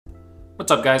What's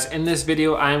up, guys? In this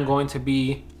video I am going to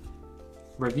be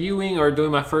reviewing or doing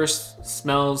my first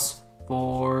smells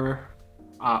for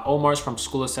Omar's from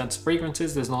School of Scents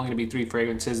fragrances. There's only going to be 3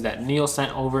 fragrances that Neil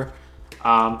sent over.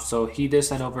 So he did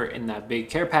send over in that big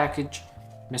care package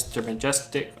Mr.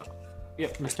 Majestic.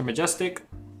 Yep, Mr. Majestic.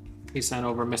 He sent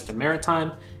over Mr.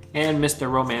 Maritime and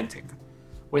Mr. Romantic.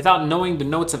 Without knowing the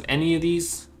notes of any of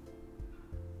these,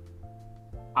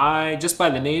 just by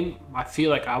the name, I feel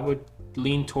like I would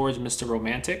lean towards Mr.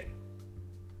 Romantic,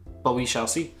 but we shall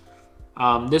see.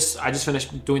 I just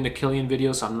finished doing the Killian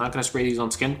video, so I'm not going to spray these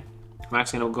on skin. I'm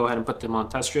actually going to go ahead and put them on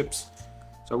test strips.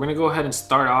 So we're going to go ahead and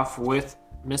start off with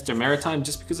Mr. Maritime,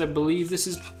 just because I believe this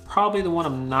is probably the one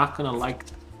I'm not going to like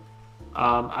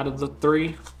out of the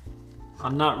 3.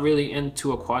 I'm not really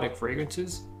into aquatic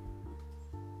fragrances.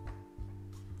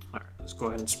 All right, let's go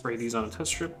ahead and spray these on a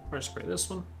test strip, or spray this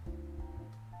one.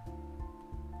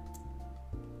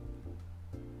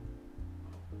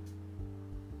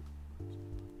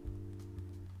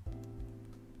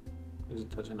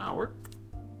 Does it not work?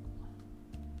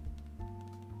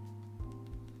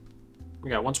 We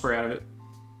got 1 spray out of it.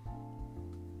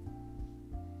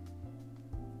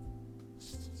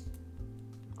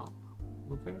 Oh,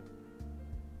 okay.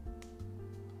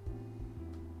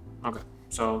 Okay,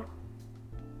 so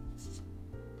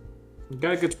we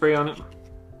got a good spray on it.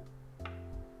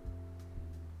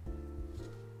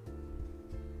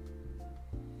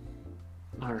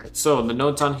 Alright, so the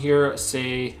notes on here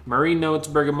say marine notes,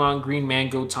 bergamot, green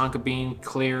mango, tonka bean,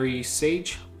 clary,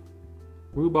 sage,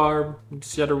 rhubarb,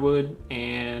 cedarwood,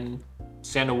 and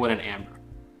sandalwood and amber.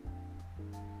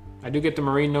 I do get the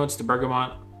marine notes, the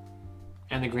bergamot,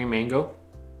 and the green mango.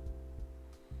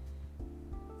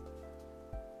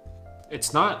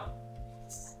 It's not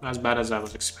as bad as I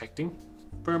was expecting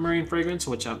for a marine fragrance,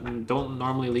 which I don't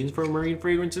normally lean for marine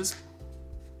fragrances.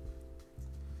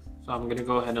 So I'm gonna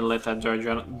go ahead and let that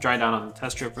dry down on the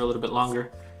test strip for a little bit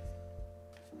longer.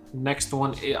 Next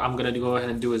one I'm gonna go ahead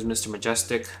and do is Mr.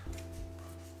 Majestic.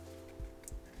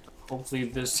 Hopefully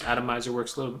this atomizer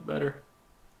works a little bit better.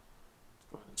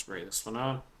 Let's go ahead and spray this one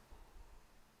on.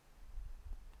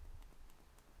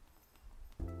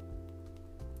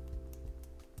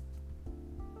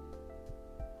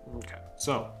 Okay,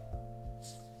 so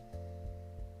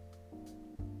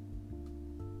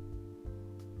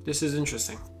this is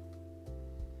interesting.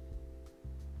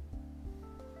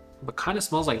 But kind of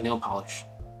smells like nail polish.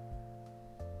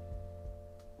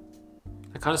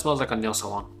 It kind of smells like a nail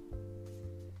salon.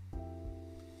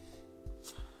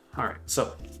 Alright,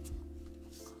 so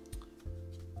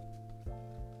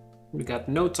we got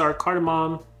the notes are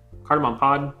cardamom, cardamom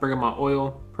pod, bergamot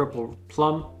oil, purple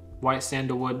plum, white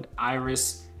sandalwood,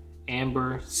 iris,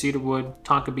 amber, cedarwood,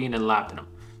 tonka bean, and labdanum.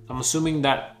 So I'm assuming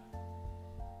that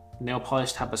nail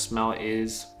polish type of smell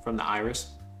is from the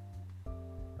iris.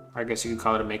 I guess you could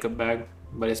call it a makeup bag,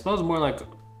 but it smells more like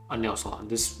a nail salon.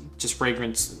 This just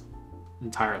fragrance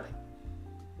entirely.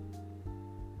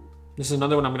 This is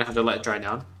another one I'm gonna have to let dry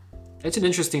down. It's an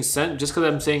interesting scent. Just because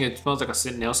I'm saying it smells like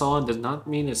a nail salon does not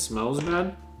mean it smells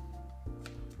bad.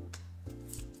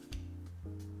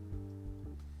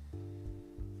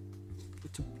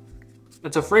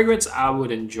 It's a fragrance I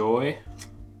would enjoy.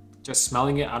 Just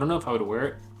smelling it, I don't know if I would wear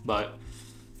it, but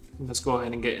let's go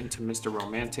ahead and get into Mr.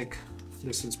 Romantic.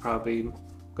 This is probably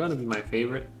gonna be my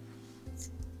favorite.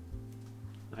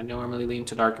 I normally lean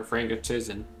to darker fragrances,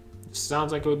 and it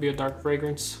sounds like it would be a dark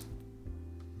fragrance.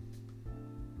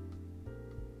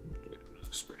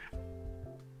 Spray.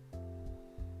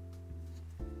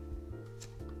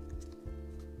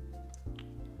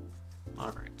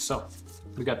 All right, so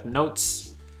we got the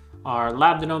notes. Our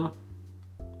labdanum.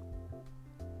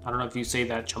 I don't know if you say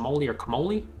that chamoli or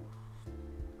camoli.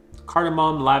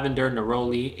 Cardamom, lavender,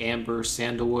 neroli, amber,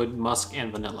 sandalwood, musk, and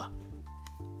vanilla.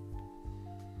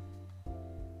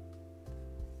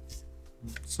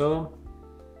 So,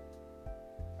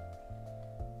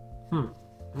 I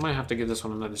might have to give this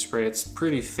one another spray. It's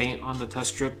pretty faint on the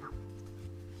test strip.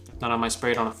 If not, I might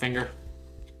spray it on a finger.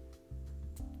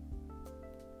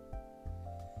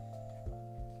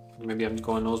 Maybe I'm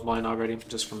going nose blind already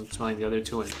just from smelling the other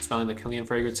 2 and smelling the Killian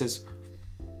fragrances.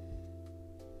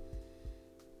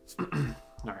 All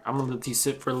right, I'm gonna let these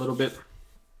sit for a little bit.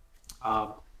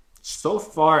 So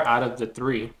far out of the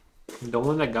 3, the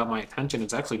one that got my attention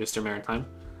is actually Mr. Maritime.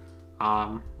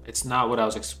 It's not what I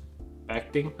was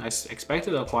expecting. I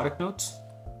expected aquatic notes.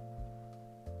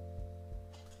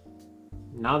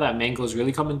 Now that mango is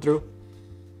really coming through.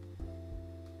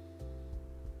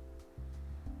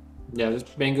 Yeah, this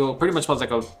mango pretty much smells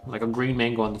like a green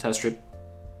mango on the test strip.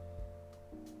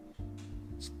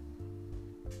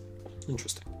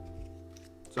 Interesting.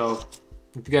 So So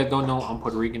if you guys don't know, I'm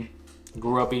Puerto Rican.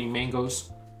 Grew up eating mangoes.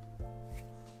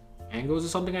 Mangoes is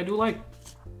something I do like.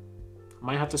 I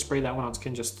might have to spray that one on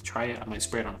skin just to try it. I might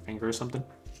spray it on a finger or something.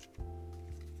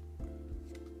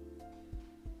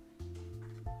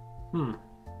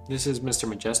 This is Mr.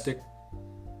 Majestic.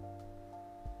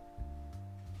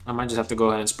 I might just have to go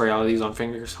ahead and spray all of these on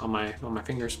fingers, on my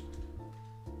fingers.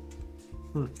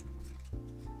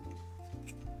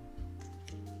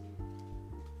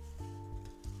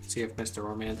 See if Mr.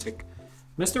 Romantic.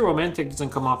 Mr. Romantic doesn't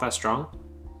come off as strong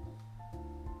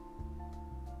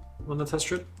on the test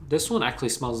strip. This one actually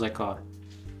smells like a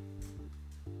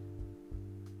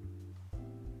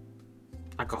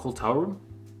hotel room.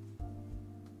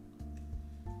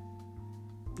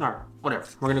 Alright, whatever.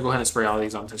 We're gonna go ahead and spray all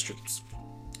these on test strips.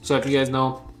 So if you guys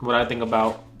know what I think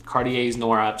about Cartier's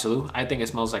Noir Absolute, I think it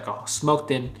smells like a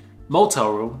smoked-in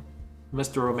motel room.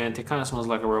 Mr. Romantic kind of smells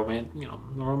like a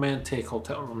romantic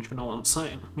hotel room. You know what I'm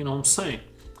saying? You know what I'm saying?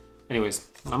 Anyways,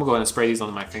 I'm gonna go ahead and spray these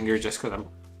on my finger just because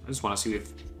I just want to see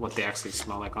what they actually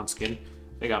smell like on skin.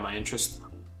 They got my interest.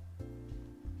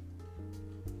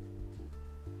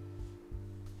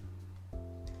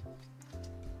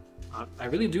 I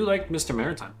really do like Mr.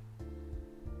 Maritime.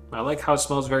 I like how it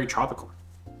smells very tropical.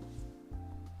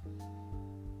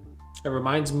 It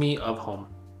reminds me of home.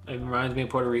 It reminds me of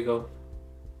Puerto Rico.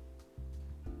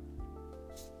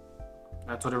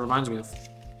 That's what it reminds me of.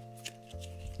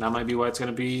 That might be why it's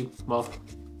gonna be, well,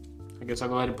 I guess I'll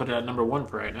go ahead and put it at number 1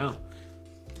 for right now.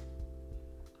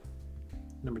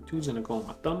 Number 2 is gonna go on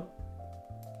my thumb.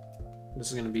 This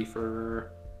is gonna be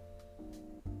for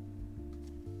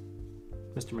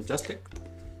Mr. Majestic.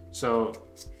 So,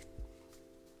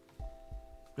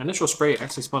 initial spray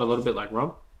actually smelled a little bit like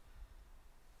rum.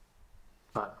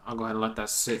 But I'll go ahead and let that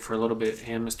sit for a little bit,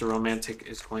 and Mr. Romantic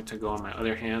is going to go on my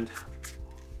other hand.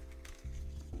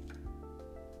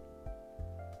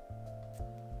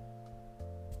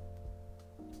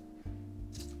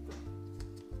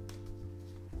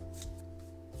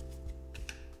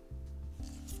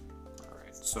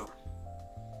 Alright, so.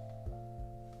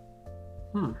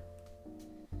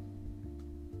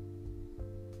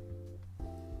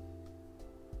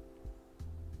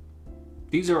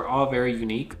 These are all very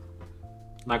unique.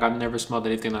 Like, I've never smelled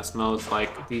anything that smells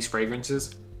like these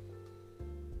fragrances.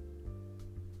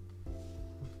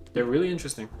 They're really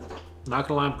interesting. Not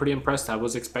gonna lie, I'm pretty impressed. I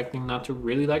was expecting not to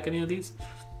really like any of these.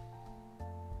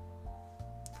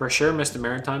 For sure, Mr.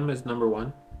 Maritime is number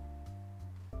 1.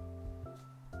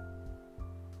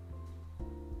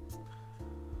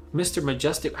 Mr.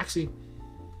 Majestic, actually,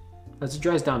 as it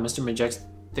dries down, Mr.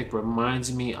 Majestic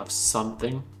reminds me of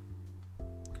something.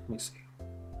 Let me see.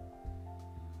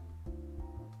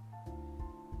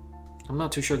 I'm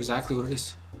not too sure exactly what it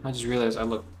is. I just realized I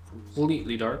look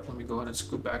completely dark. Let me go ahead and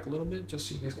scoot back a little bit just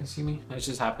so you guys can see me. It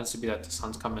just happens to be that the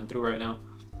sun's coming through right now.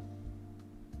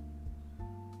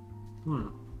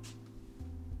 You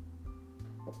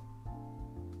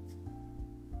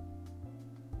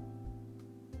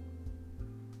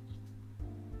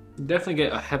definitely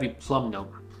get a heavy plum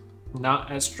note. Not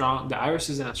as strong. The iris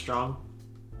isn't as strong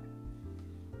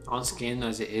on skin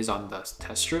as it is on the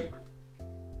test strip.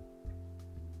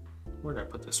 Where did I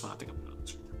put this one? I think I put it on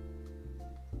this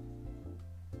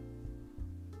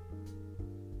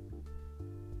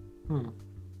one.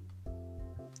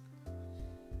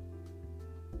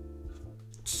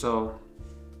 So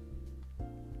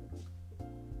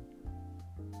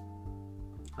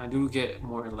I do get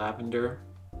more lavender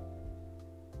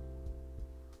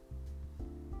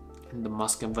and the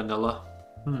musk and vanilla.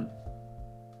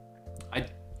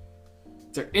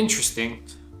 They're interesting.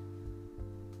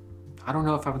 I don't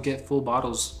know if I would get full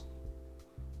bottles.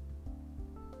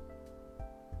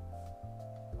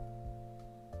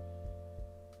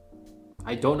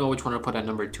 I don't know which one to put at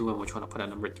number 2 and which one to put at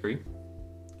number 3.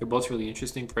 They're both really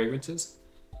interesting fragrances.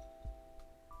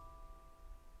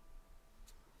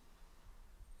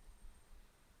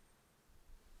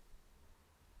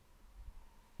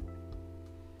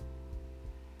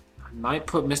 I might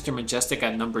put Mr. Majestic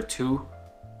at number 2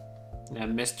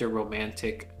 and Mr.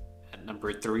 Romantic at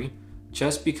number 3.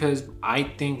 Just because I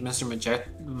think Mr.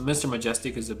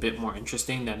 Majestic is a bit more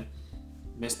interesting than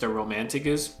Mr. Romantic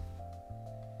is.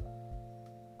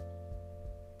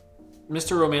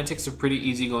 Mr. Romantic is a pretty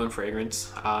easygoing fragrance.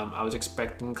 I was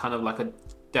expecting kind of like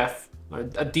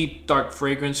a deep dark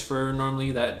fragrance for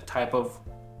normally that type of,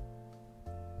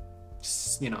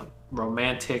 you know,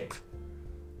 romantic,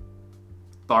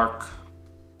 dark,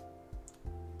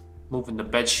 moving the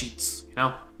bed sheets, you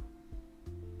know.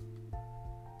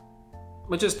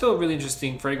 Which is still a really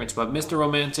interesting fragrance, but Mr.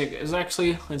 Romantic is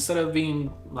actually, instead of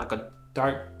being like a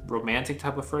dark romantic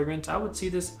type of fragrance, I would see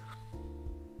this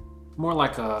more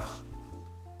like a,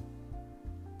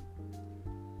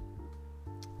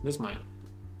 this might,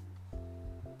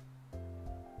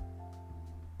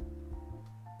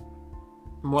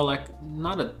 more like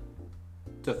not a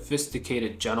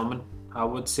sophisticated gentleman. I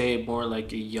would say more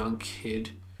like a young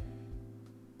kid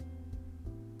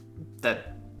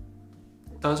that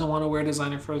doesn't want to wear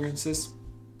designer fragrances.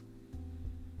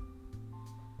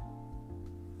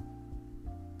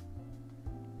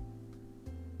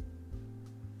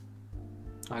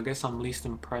 I guess I'm least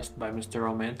impressed by Mr.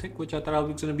 Romantic, which I thought I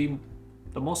was going to be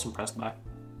the most impressed by.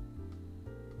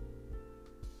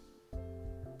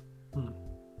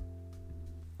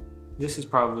 This is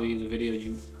probably the video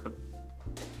you...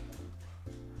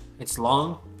 It's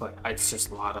long, but it's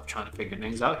just a lot of trying to figure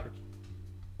things out here.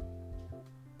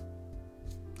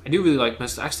 I do really like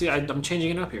this. Actually, I'm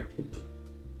changing it up here.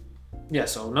 Yeah,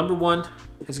 so number 1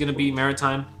 is going to be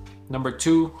Maritime. Number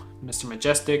 2, Mr.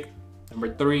 Majestic.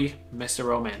 Number 3, Mr.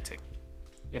 Romantic.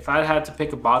 If I had to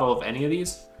pick a bottle of any of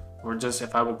these, or just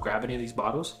if I would grab any of these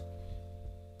bottles,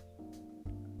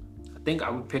 I think I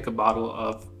would pick a bottle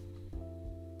of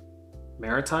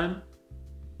Maritime.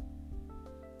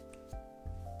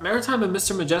 Maritime and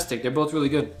Mr. Majestic, they're both really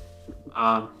good.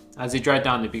 As they dried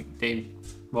down,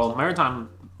 well, Maritime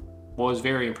was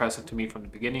very impressive to me from the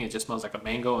beginning. It just smells like a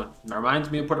mango and it reminds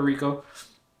me of Puerto Rico.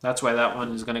 That's why that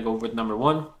one is going to go with number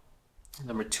 1.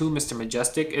 Number 2, Mr.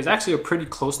 Majestic, is actually a pretty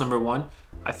close number 1.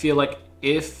 I feel like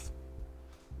if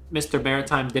Mr.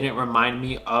 Maritime didn't remind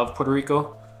me of Puerto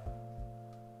Rico,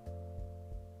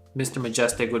 Mr.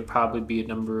 Majestic would probably be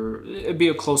it'd be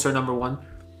a closer number 1.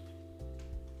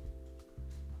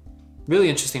 Really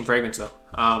interesting fragrance though.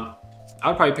 I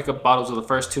would probably pick up bottles of the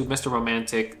first 2. Mr.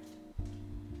 Romantic,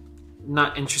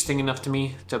 not interesting enough to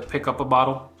me to pick up a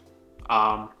bottle.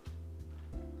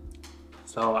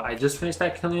 So I just finished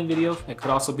that Kilian video. It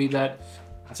could also be that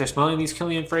after smelling these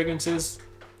Kilian fragrances,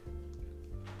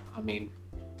 I mean,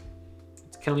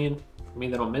 it's Kilian, for me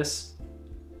they don't miss.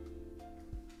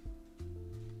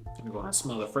 I'm gonna go and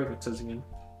smell the fragrances again.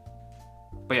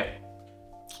 But yeah.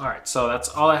 Alright, so that's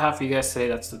all I have for you guys today.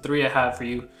 That's the 3 I have for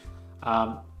you.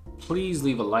 Please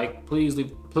leave a like, please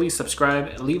subscribe,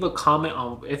 and leave a comment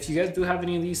on if you guys do have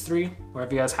any of these 3, or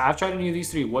if you guys have tried any of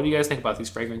these 3, what do you guys think about these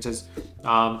fragrances?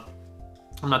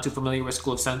 I'm not too familiar with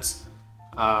School of Scents.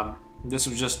 This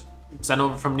was just sent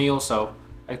over from Neil, so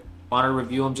I want to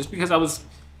review them just because I was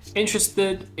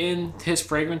interested in his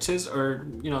fragrances, or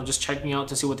just checking out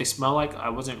to see what they smell like. I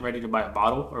wasn't ready to buy a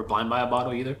bottle or blind buy a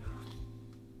bottle either.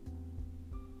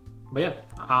 But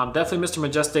yeah, definitely Mr.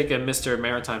 Majestic and Mr.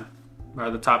 Maritime are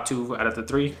the top 2 out of the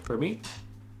 3 for me.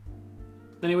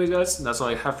 Anyways, guys, that's all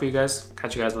I have for you guys.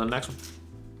 Catch you guys on the next one.